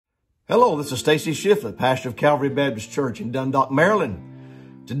Hello, this is Stacey Shiflett, pastor of Calvary Baptist Church in Dundalk,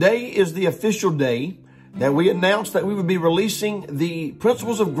 Maryland. Today is the official day that we announced that we would be releasing the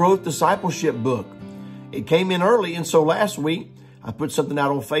Principles of Growth Discipleship book. It came in early, and so last week I put something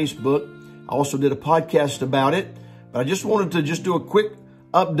out on Facebook. I also did a podcast about it, but I just wanted to do a quick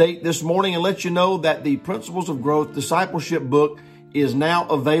update this morning and let you know that the Principles of Growth Discipleship book is now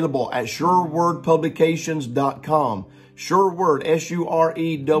available at surewordpublications.com. Sureword,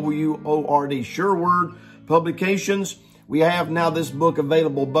 S-U-R-E-W-O-R-D, Sureword Publications. We have now this book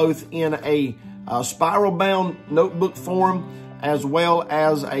available both in a spiral-bound notebook form as well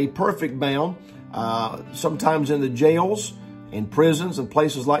as a perfect bound. Sometimes in the jails and prisons and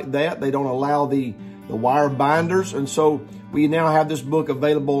places like that, they don't allow the wire binders. And so we now have this book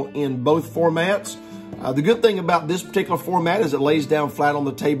available in both formats. The good thing about this particular format is it lays down flat on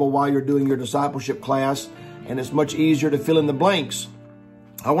the table while you're doing your discipleship class, and it's much easier to fill in the blanks.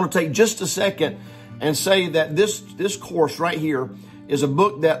 I want to take just a second and say that this course right here is a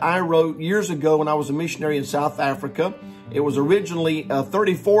book that I wrote years ago when I was a missionary in South Africa. It was originally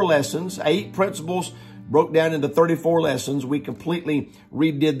 34 lessons, 8 principles broke down into 34 lessons. We completely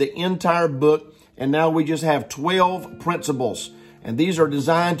redid the entire book, and now we just have 12 principles. And these are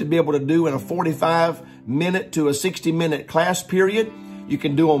designed to be able to do in a 45-minute to a 60-minute class period. You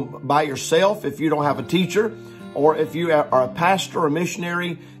can do them by yourself if you don't have a teacher, or if you are a pastor or a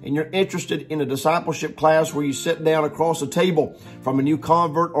missionary and you're interested in a discipleship class where you sit down across a table from a new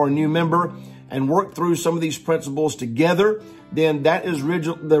convert or a new member and work through some of these principles together, then that is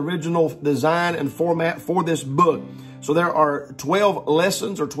the original design and format for this book. So there are 12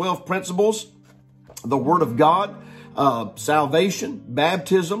 lessons or 12 principles: the Word of God, salvation,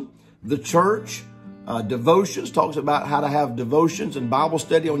 baptism, the church, devotions, talks about how to have devotions and Bible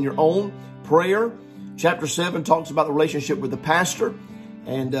study on your own, prayer. Chapter 7 talks about the relationship with the pastor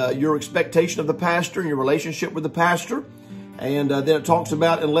and your expectation of the pastor and your relationship with the pastor. And then it talks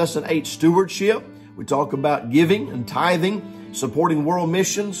about in lesson 8, stewardship. We talk about giving and tithing, supporting world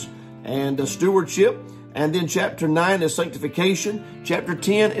missions and stewardship. And then chapter 9 is sanctification. Chapter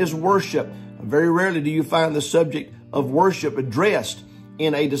 10 is worship. Very rarely do you find the subject of worship addressed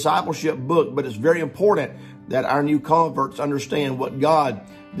in a discipleship book, but it's very important that our new converts understand what God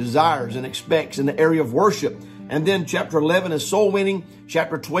desires and expects in the area of worship. And then chapter 11 is soul winning.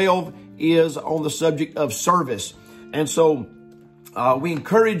 Chapter 12 is on the subject of service. And so we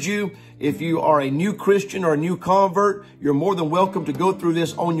encourage you, if you are a new Christian or a new convert, you're more than welcome to go through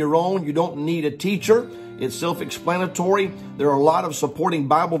this on your own. You don't need a teacher. It's self-explanatory. There are a lot of supporting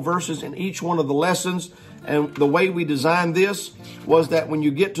Bible verses in each one of the lessons. And the way we designed this was that when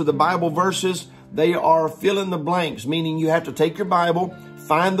you get to the Bible verses, they are fill in the blanks, meaning you have to take your Bible,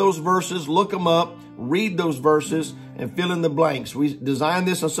 find those verses, look them up, read those verses, and fill in the blanks. We designed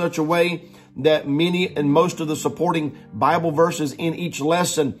this in such a way that many and most of the supporting Bible verses in each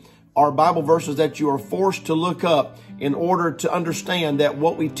lesson are Bible verses that you are forced to look up in order to understand that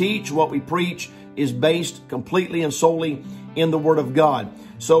what we teach, what we preach, is based completely and solely in the Word of God.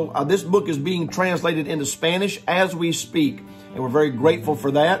 So this book is being translated into Spanish as we speak, and we're very grateful for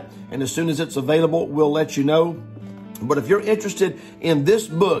that. And as soon as it's available, we'll let you know. But if you're interested in this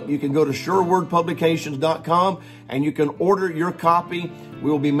book, you can go to surewordpublications.com and you can order your copy. We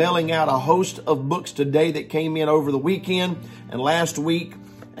will be mailing out a host of books today that came in over the weekend and last week,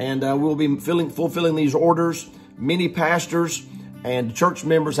 and we'll be fulfilling these orders. Many pastors and church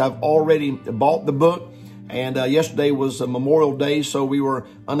members have already bought the book. And yesterday was a Memorial Day, so we were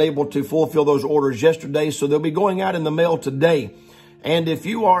unable to fulfill those orders yesterday. So they'll be going out in the mail today. And if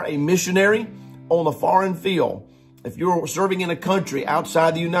you are a missionary on a foreign field, if you're serving in a country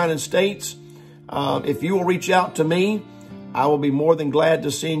outside the United States, if you will reach out to me, I will be more than glad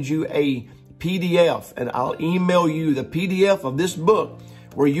to send you a PDF. And I'll email you the PDF of this book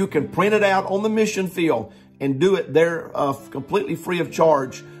where you can print it out on the mission field and do it there completely free of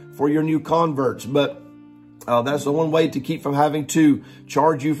charge for your new converts. But that's the one way to keep from having to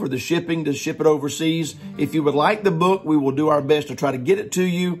charge you for the shipping to ship it overseas. If you would like the book, we will do our best to try to get it to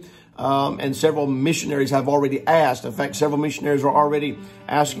you. And several missionaries have already asked. In fact, several missionaries are already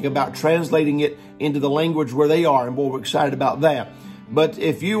asking about translating it into the language where they are. And boy, we're excited about that. But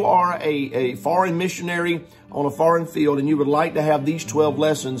if you are a foreign missionary on a foreign field and you would like to have these 12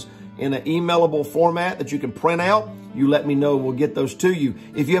 lessons in an emailable format that you can print out, you let me know. We'll get those to you.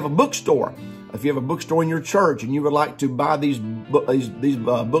 If you have a bookstore, if you have a bookstore in your church and you would like to buy these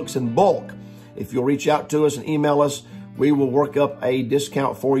books in bulk, if you'll reach out to us and email us, we will work up a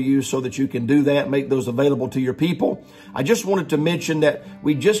discount for you so that you can do that, make those available to your people. I just wanted to mention that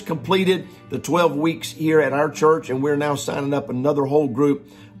we just completed the 12 weeks here at our church, and we're now signing up another whole group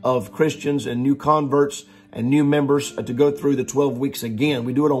of Christians and new converts and new members to go through the 12 weeks again.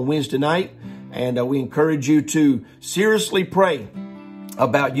 We do it on Wednesday night, and we encourage you to seriously pray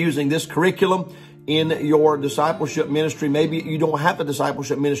about using this curriculum in your discipleship ministry. Maybe you don't have a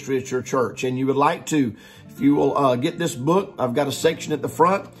discipleship ministry at your church and you would like to. If you will get this book, I've got a section at the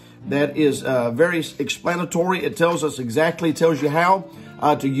front that is very explanatory. It tells us exactly, it tells you how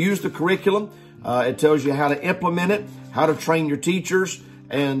to use the curriculum. It tells you how to implement it, how to train your teachers,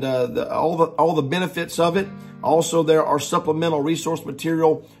 and all the benefits of it. Also, there are supplemental resource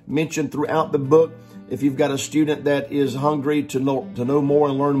material mentioned throughout the book. If you've got a student that is hungry to know more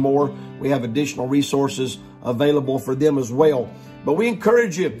and learn more, we have additional resources available for them as well. But we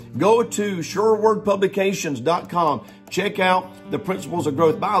encourage you, go to surewordpublications.com. Check out the Principles of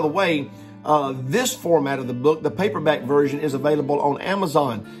Growth. By the way, this format of the book, the paperback version, is available on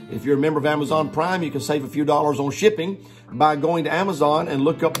Amazon. If you're a member of Amazon Prime, you can save a few dollars on shipping by going to Amazon and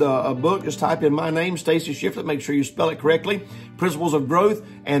look up the book. Just type in my name, Stacey Shiflett. Make sure you spell it correctly. Principles of Growth.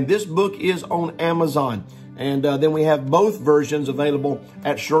 And this book is on Amazon. And then we have both versions available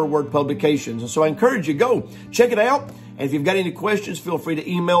at Sure Word Publications. And so I encourage you, go check it out. And if you've got any questions, feel free to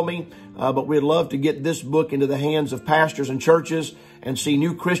email me. But we'd love to get this book into the hands of pastors and churches and see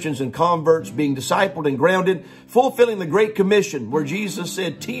new Christians and converts being discipled and grounded, fulfilling the Great Commission where Jesus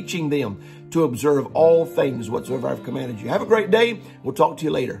said, teaching them to observe all things whatsoever I've commanded you. Have a great day. We'll talk to you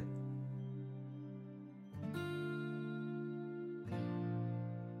later.